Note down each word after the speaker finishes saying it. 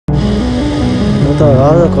त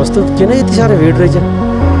कस्तो किन यति साह्रो भिड रहेछ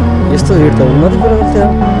यस्तो भिड त हुन पनि पर्यो त्यहाँ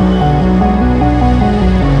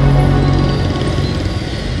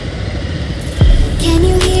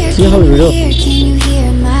के खालको भिड हो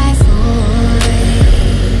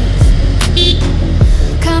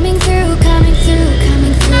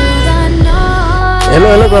हेलो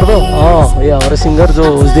हेलो कर दो ये हमारे सिंगर जो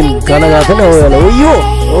उस दिन गाना गाते थे ना वो हेलो यो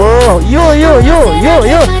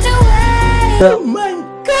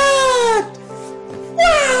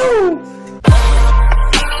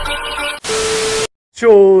So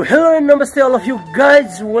hello and namaste all of you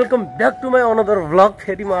guys, welcome back to my another vlog.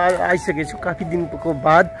 फेरि म आइसकेको छु काफी दिनको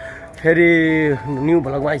बाद फेरि न्यू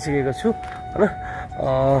भ्लगमा आइसकेको छु हैन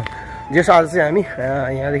जस आज चाहिँ हामी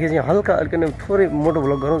यहाँदेखि चाहिँ हल्का थोरै मोटो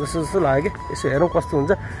भ्लग गरौँ जस्तो लाग्यो कि यसो हेरौँ कस्तो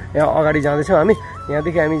हुन्छ यहाँ अगाडि जाँदैछौँ हामी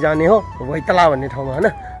यहाँदेखि हामी जाने हो भैतला भन्ने ठाउँमा हैन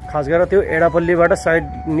खास गरेर त्यो एडापल्लीबाट साइड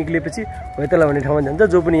निक्लेपछि भैतला भन्ने ठाउँमा जान्छ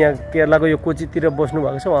जो पनि यहाँ केरलाको यो कोचीतिर बस्नु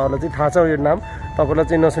भएको छ उहाँहरूलाई चाहिँ थाहा छ यो नाम तपाईलाई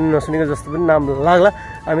चाहिँ नसुनेको जस्तो पनि नाम लाग्ला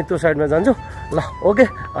हामी त्यो साइडमा जान्छौँ ल ओके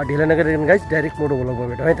ढिला नगरिकन गाइस डाइरेक्ट मोटो भ्लगमा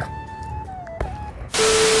भेटौँ है त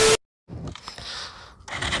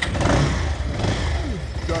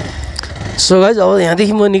सो गाइस अब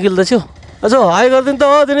यहाँदेखि म निकल्दैछु अच्छा हाई गरिदिनु त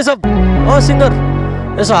दिनेश सब सिंगर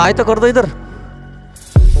यसो हाई त गर्दै इधर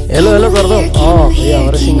हेलो हेलो कर दो ये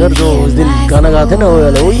हमारे सिंगर जो उस दिन गाना गाते ना वो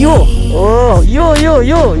हेलो यो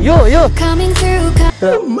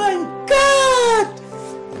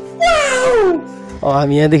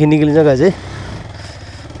हामी यहाँदेखि निक्लिन्छ गाइस है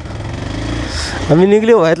हामी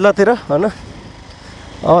निक्ल्यो भैतलातिर हैन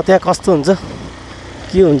त्यहाँ कस्तो हुन्छ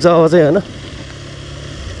के हुन्छ अब चाहिँ हैन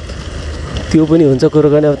त्यो पनि हुन्छ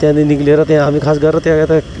कुराकानी अब त्यहाँदेखि निक्लिएर त्यहाँ हामी खास गरेर त्यहाँ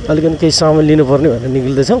यता अलिकति केही सामान लिनुपर्ने भनेर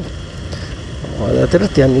निक्लिँदैछौँ हजुर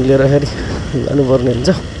त्यहाँ निक्लेर फेरि जानुपर्ने हुन्छ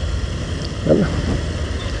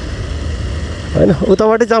होइन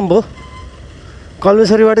उताबाटै जाम भयो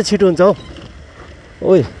कल्मेश्वरीबाटै छिटो हुन्छ हौ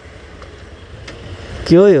ओइ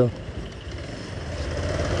के हो यो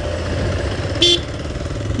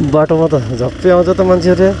बाटोमा त झप्पै आउँछ त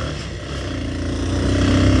मान्छेहरू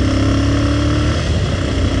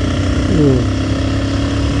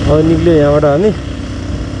अब निक्ल्यो यहाँबाट हामी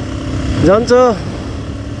जान्छ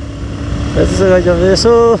यसो गाइस अब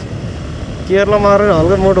यसो केरलामा आएर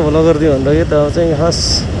हल्का मोटो भ्लग गरिदियो भन्दा कि त अब चाहिँ खास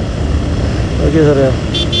के छ र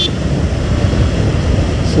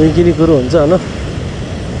सुइकिने कुरो हुन्छ होइन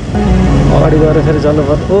अगाडि गएर फेरि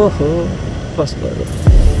जानुपर्छ ओहो बस भयो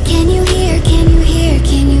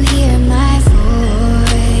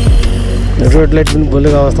रेड लाइट पनि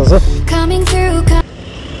बोलेको अवस्था छ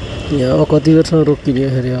यहाँ अब कति बेरसम्म रोकिने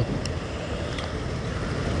फेरि अब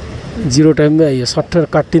जीरो टाइममै आइयो सट्ट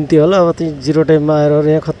काटिन्थ्यो होला अब चाहिँ जीरो टाइममा आएर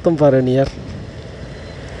यहाँ खत्तम पाऱ्यो नि यार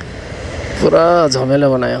पुरा झमेला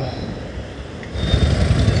बनायो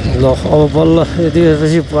ल अब बल्ल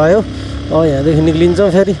यतिपछि पायो यहाँदेखि निक्लिन्छौँ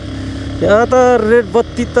फेरि यहाँ त रेड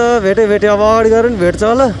बत्ती त भेट्यो अब अगाडि गएर पनि भेट्छ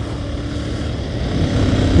होला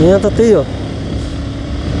यहाँ त त्यही हो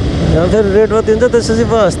यहाँ फेरि रेड बत्ती हुन्छ त्यसपछि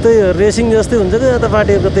बस त्यही हो रेसिङ जस्तै हुन्छ क्या यहाँ त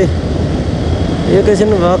बाटोको त्यही एकैछिन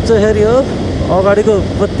भाग्छ फेरि हो अगाडिको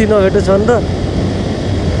बत्ती नभेटेछ भने त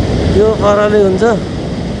त्यो पाराले हुन्छ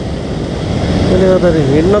त्यसले गर्दाखेरि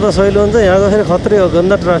हिँड्न त सहिलो हुन्छ यहाँको फेरि खत्रै हो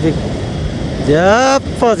गन्दा ट्राफिक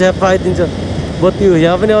झ्याप्प आइदिन्छ बत्ती हो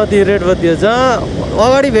यहाँ पनि अति रेड बत्ती हो जहाँ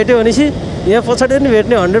अगाडि भेट्यो भनेपछि यहाँ पछाडि पनि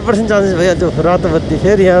भेट्ने 100% चान्सेस भइहाल्छ रातो बत्ती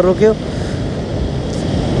फेरि यहाँ रोक्यो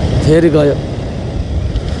फेरि गयो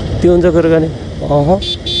त्यो हुन्छ कुराकानी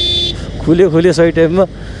खुल्यो सही टाइममा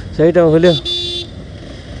खुल्यो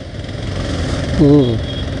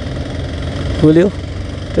खुल्यो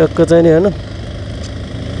ट्याक्क चाहिँ नि होइन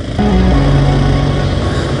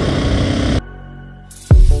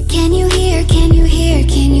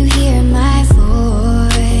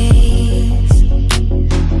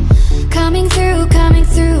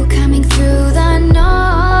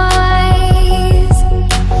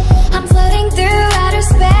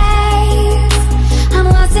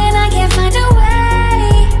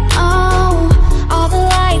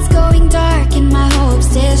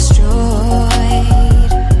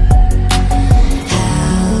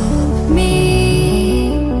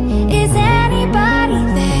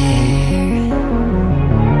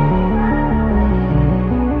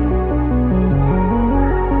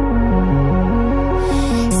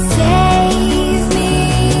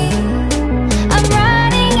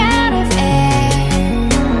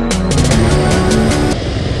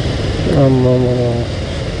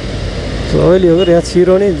सबैले हो यहाँ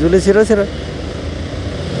छिरो नि जुले छिरो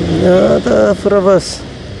यहाँ त पुरा बस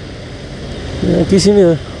यहाँ किसिमी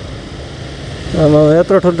हो आमा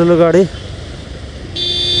यत्रो ठुल्ठुलो गाडी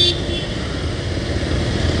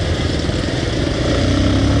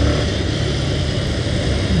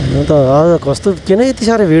त आज कस्तो किन यति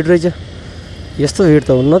साह्रो भिड रहेछ यस्तो भिड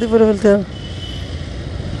त हुन्न थियो पहिला त्यहाँ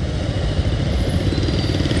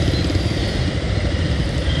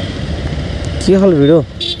के खाल भिड हो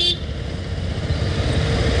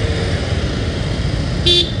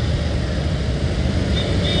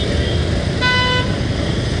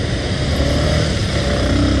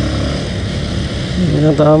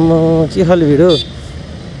यहाँ त आम्मा के खाले भिड हो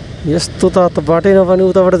यस्तो त बाटै नपाने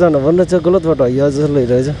उताबाट जानु भन्ने चाहिँ गलत बाटो है जस्तो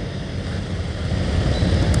लैरहेछ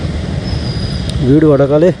भिड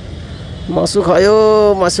भडकाले मासु खायो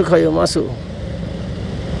मासु खायो मासु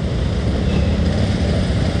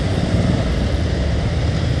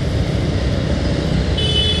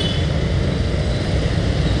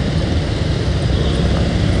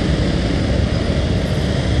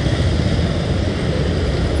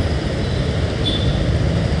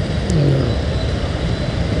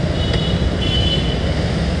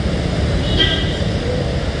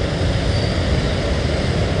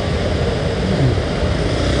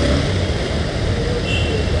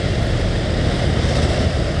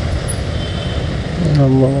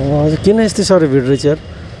आज किन यस्तै साह्रो भिड रहेछ यार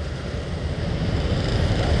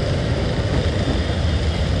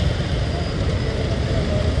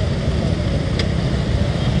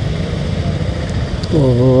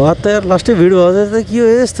ओहो आज त यार लास्टै भिड भयो त के हो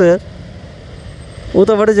यस्तो यार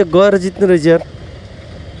उताबाट चाहिँ गएर जित्नु रहेछ यार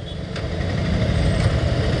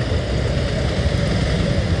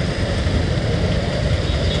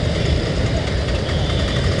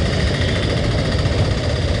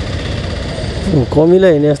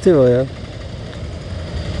कमीलाई हिँडे जस्तै भयो यार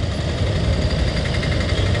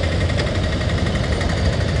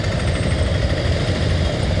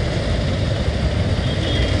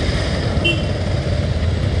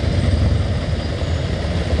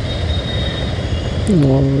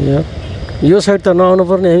यार यो साइड त नआउनु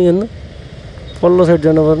पर्ने हामी हेर्नु पल्लो साइड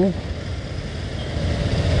जानुपर्ने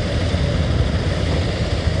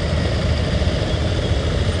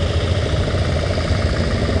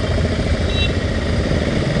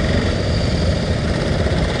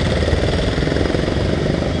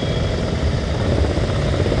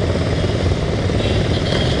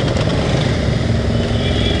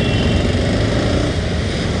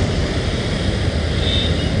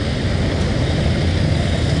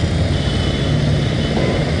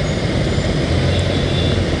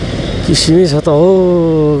किसिमी छ त हो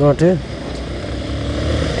गाँठे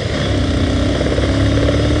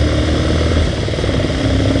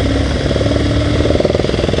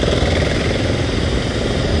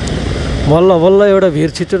बल्ल बल्ल एउटा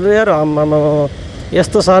भिड छिटो यार आम्मामा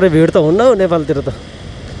यस्तो साह्रो भिड त हुन्न हौ नेपालतिर त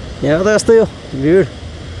यहाँ त यस्तै हो भिड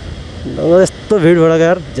यस्तो भिड भएका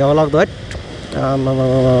यार झ्याउ लाग्दो हट आम्मामा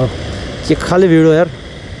के खाले भिड हो यार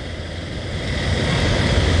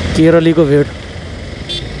केरलीको भिड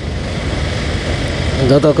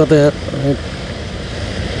जता कतै यार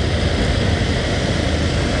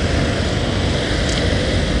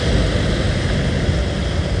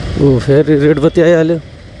ऊ फेरि रेड बत्ती आइहाल्यो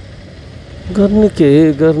गर्ने के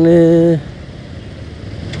गर्ने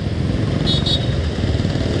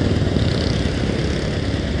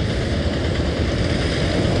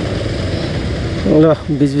ल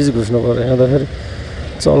बिचबिच घुस्नु पर्यो यहाँ त फेरि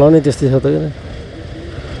चलाउने त्यस्तै छ त किन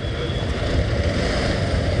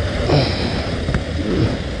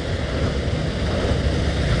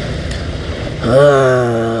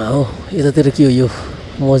हो यतातिर के हो यो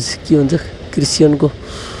मज के हुन्छ क्रिस्चियनको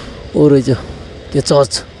ओ रहेछ त्यो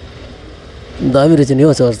चर्च दामी रहेछ नि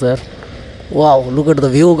हो चर्च त यार wow look at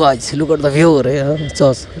the view guys look at the view अरे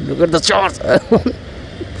church look at the church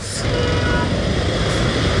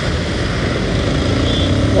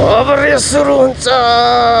अब रेस सुरु हुन्छ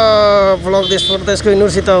ब्लग देश प्रदेशको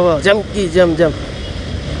युनिभर्सिटी अब ज्याम कि ज्याम ज्याम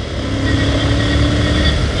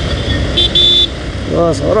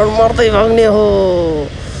बस हरन मर्दै भाग्ने हो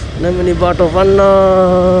नमिनी बाटो पान्न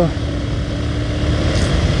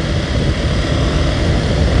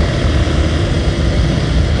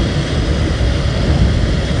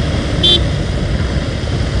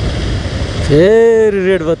फेरि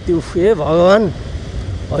रेड बत्ती उफ ए भगवान्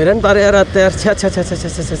हैरान पारे यार यार छ्या छ्या छ्या छ्या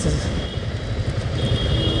छ्या छ्या छ्या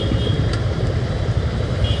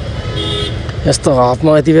यस्तो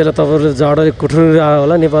हाफमा यति बेला तपाईँहरू जाडोले कुठुरी आयो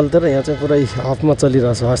होला नेपालतिर यहाँ चाहिँ पुरै हाफमा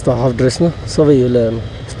चलिरहेको छ यस्तो हाफ ड्रेसमा सबै हिलहरू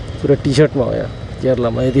पुरा टी सर्टमा हो यहाँ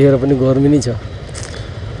केरलामा यतिखेर पनि गर्मी नै छ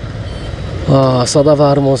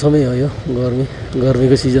सदाबहार मौसमै हो यो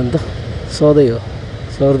गर्मीको सिजन त सधैँ हो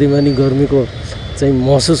सर्दीमा नि गर्मीको चाहिँ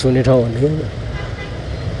महसुस हुने ठाउँ भन्ने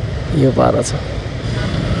यो पारा छ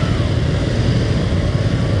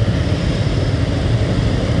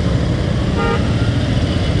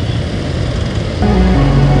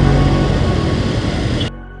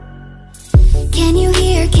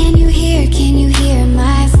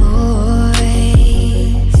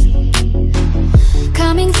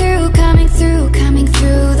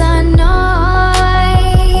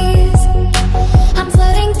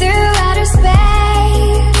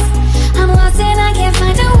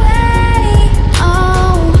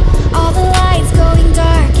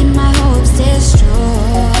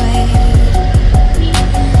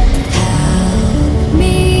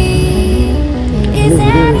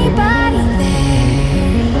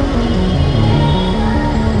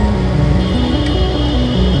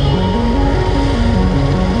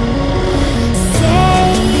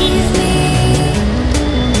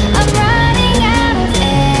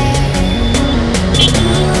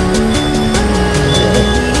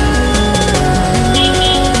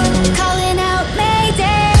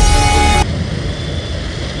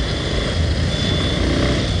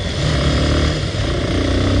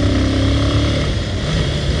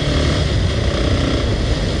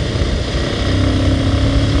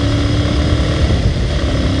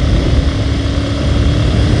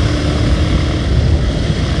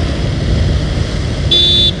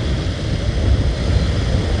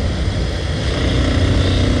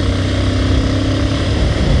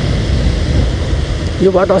यो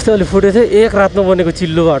बाटो अस्ति अलि फुटेको थियो, एक रातमा बनेको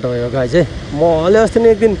चिल्लो बाटो हो यो गाइज है। म अलि अस्ति नै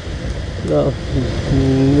एक दिन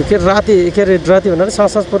के अरे राति भनेर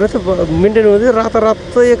साँझ परेको थियो, मेन्टेन हुँदै रात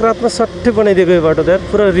एक रातमा सट्टै बनाइदिएको यो बाटो त यार,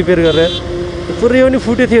 पुरा रिपेयर गरेर पुरै यो नि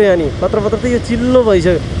फुटेको थियो यहाँ नि पत्र त यो चिल्लो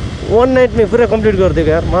भइसक्यो। 1 नाइटमै पुरा कम्प्लिट गरिदिएको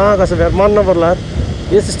यार, कसो यार मान्न पर्ला यार।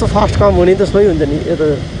 यस्तो फास्ट काम हुने त सोही हुन्छ नि।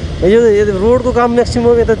 यो रोडको काम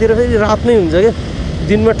म्याक्सिमम् यतातिर फेरि रात नै हुन्छ क्या,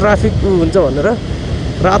 दिनमा ट्राफिक हुन्छ भनेर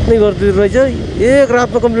रात नै गरिदिएको रहेछ। एक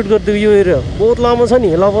रातमा कम्प्लिट गरिदिएको यो एरिया बहुत लामो छ नि,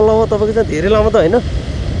 लगभग तपाईँको चाहिँ धेरै लामो त होइन,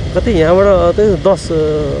 कति यहाँबाट त्यही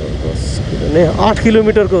 8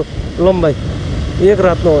 किलोमिटरको लम्बाइ एक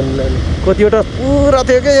रातमा भन्नु कतिवटा पुरा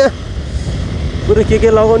थियो क्या यहाँ, पुरै के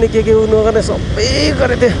लगाउने के नगर्ने सबै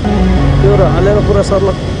गरेको थियो, त्योहरू हालेर पुरा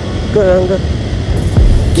सर्लक्क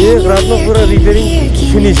एक रातमा पुरा रिपेयरिङ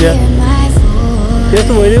फिनिस यार।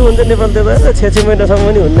 त्यस्तो भइदियो हुन्छ नेपालतिर त 6 महिनासम्म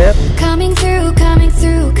पनि हुन्न यार।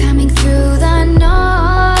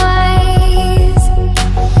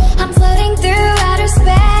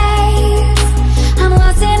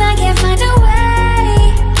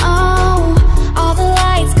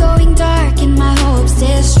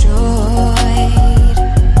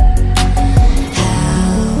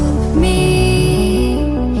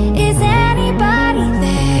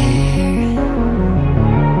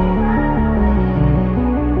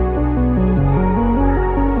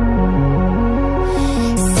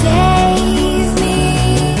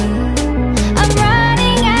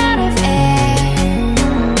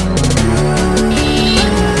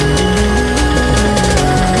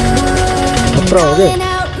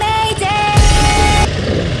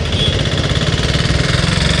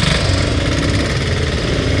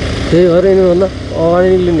 त्यही भएर यिनीभन्दा अगाडि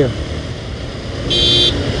निक्लिने हो।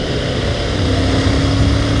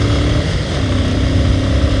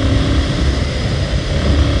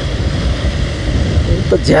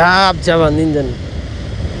 त झ्याप हानिदिन्छन्।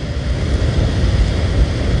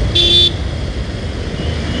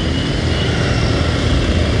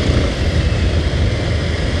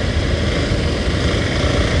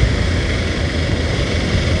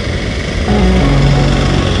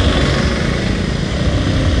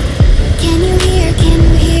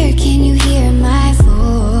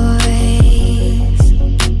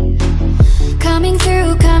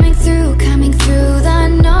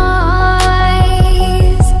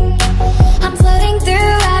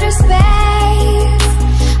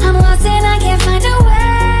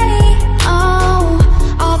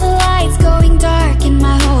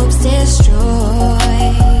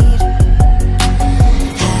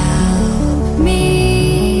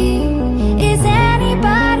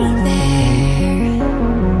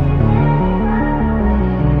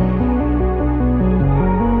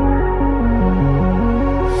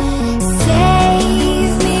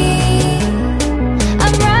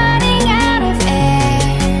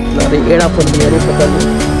 एडा पनि पता नहीं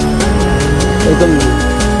एकदम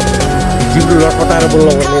जिब्रो रटपटाएर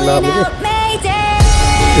बोल्नु पर्ने नाम के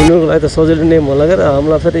उनीहरूको लागि त सजिलो नेम होला के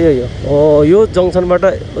हामीलाई फेरि यही हो। यो जङ्सनबाट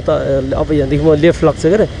उता अब यहाँदेखि म लेफ्ट लाग्छ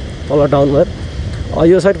के तल डाउन भएर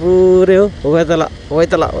यो साइड पुरै हो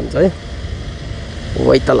वैतला भन्छ है।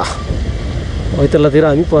 वैतलातिर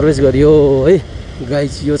हामी प्रवेश गरियो है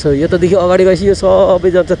गाइस। यो छ यतादेखि अगाडि गएपछि यो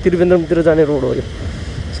सबै जान्छ त्रिवेन्द्रमतिर जाने रोड हो यो।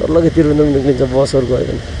 सर्लकै त्रिवेन्द्रम निक्लिन्छ बसहरू गयो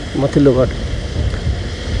भने माथिल्लो बाटो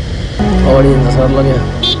अगाडि हिँड्छ सर्लकै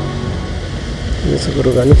यसो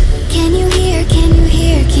कुरो गर्ने।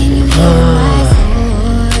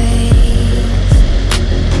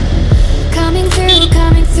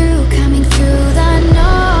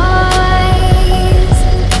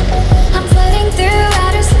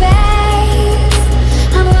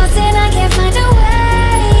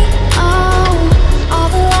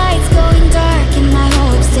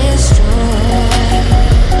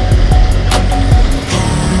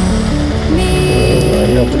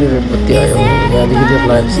 रेडपत्ती आयो यहाँदेखि रेट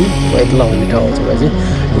लगाएपछि वैतला भन्ने ठाउँ छ भाइ चाहिँ।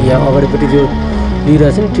 यहाँ अगाडिपट्टि त्यो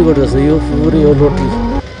लिइरहेको छ नि टिकट जस्तो यो पुरै यो लोटरी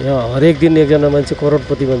यहाँ हरेक दिन एकजना मान्छे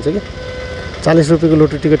करोडपति बन्छ कि 40 रुपियाँको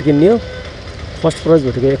लोटरी टिकट किन्ने हो। फर्स्ट प्राइज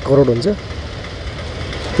भेटेको 1 करोड हुन्छ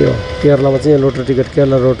त्यो। केरलामा चाहिँ lottery ticket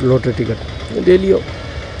Kerala lottery ticket daily हो।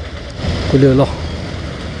 खुल्यो ल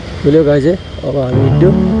खुल्यो गाई चाहिँ। अब हामी हिँड्यो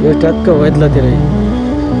यो ट्याक्क वैतलातिर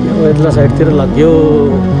यो वैतला साइडतिर लाग्यो।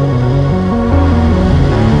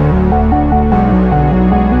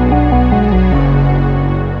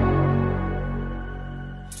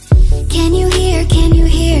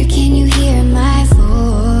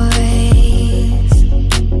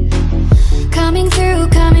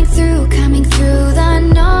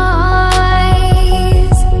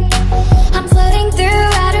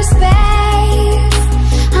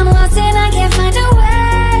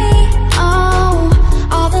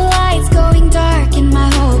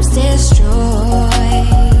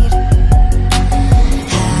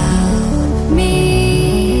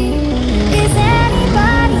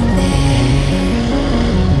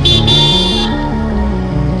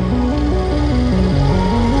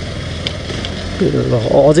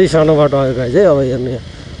 अझै सानो बाटो आयो गाइज है। अब हेर्नु यहाँ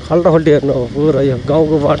खाल्टाखुल्टी हेर्नु अब पुरा यो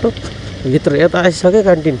गाउँको बाटो भित्र यता आइसक्यो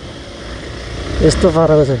क्यान्टिन यस्तो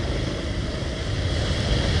पाराको छ।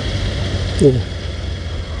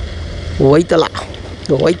 वैतला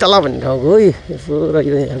भन्ने ठाउँको है पुरा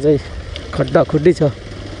यहाँ चाहिँ खड्डा खुड्डी छ।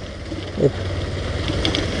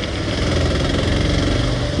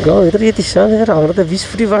 गाउँभित्र यति सानो यार हाम्रो त 20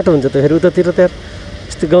 फुटी बाटो हुन्छ त फेरि उतातिर त यार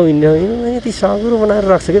यस्तो गाउँ हिँड्ने होइन यति साँगुरो बनाएर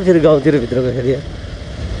राख्छ क्या फेरि गाउँतिर भित्रको फेरि यार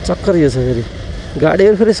चक्कर यो छ। फेरि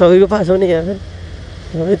गाडीहरू फेरि सबैको पास हुने यहाँ फेरि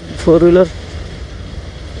 4 व्हिलर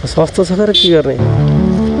सस्तो छ र के गर्ने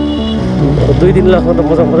 2-3 लाखमा त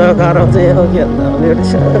मजाको कार आउँछ यहाँ के अन्त हामीले एउटा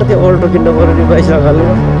सानो त्यो अल्टो किन्न पऱ्यो नि 22 लाख हाल्नु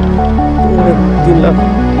 3 लाख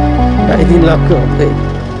 2.5-3 लाखको हुन्छ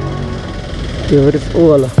त्यो फेरि ऊ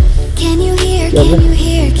होला। Can you hear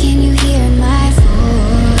my voice?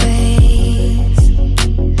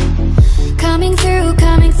 Coming through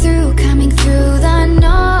the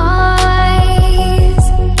noise.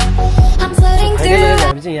 I'm floating through.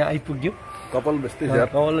 हामी चाहिँ यहाँ आइपुग्यौँ कपाल बेच्दै छ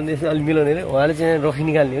कपाल अलि मिलाउने रे उहाँले चाहिँ रफी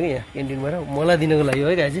निकाल्ने हो यहाँ क्यान्टिनबाट मलाई दिनको लागि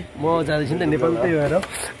है गाइज। म जाँदैछु नि त नेपाल त्यही भएर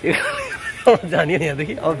जाने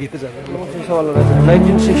यहाँदेखि अब भित्र जानु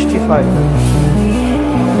 1965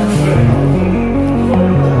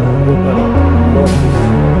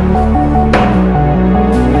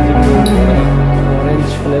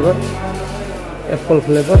 orange flavor, apple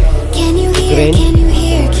flavor, green.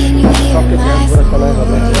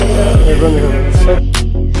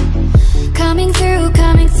 Coming through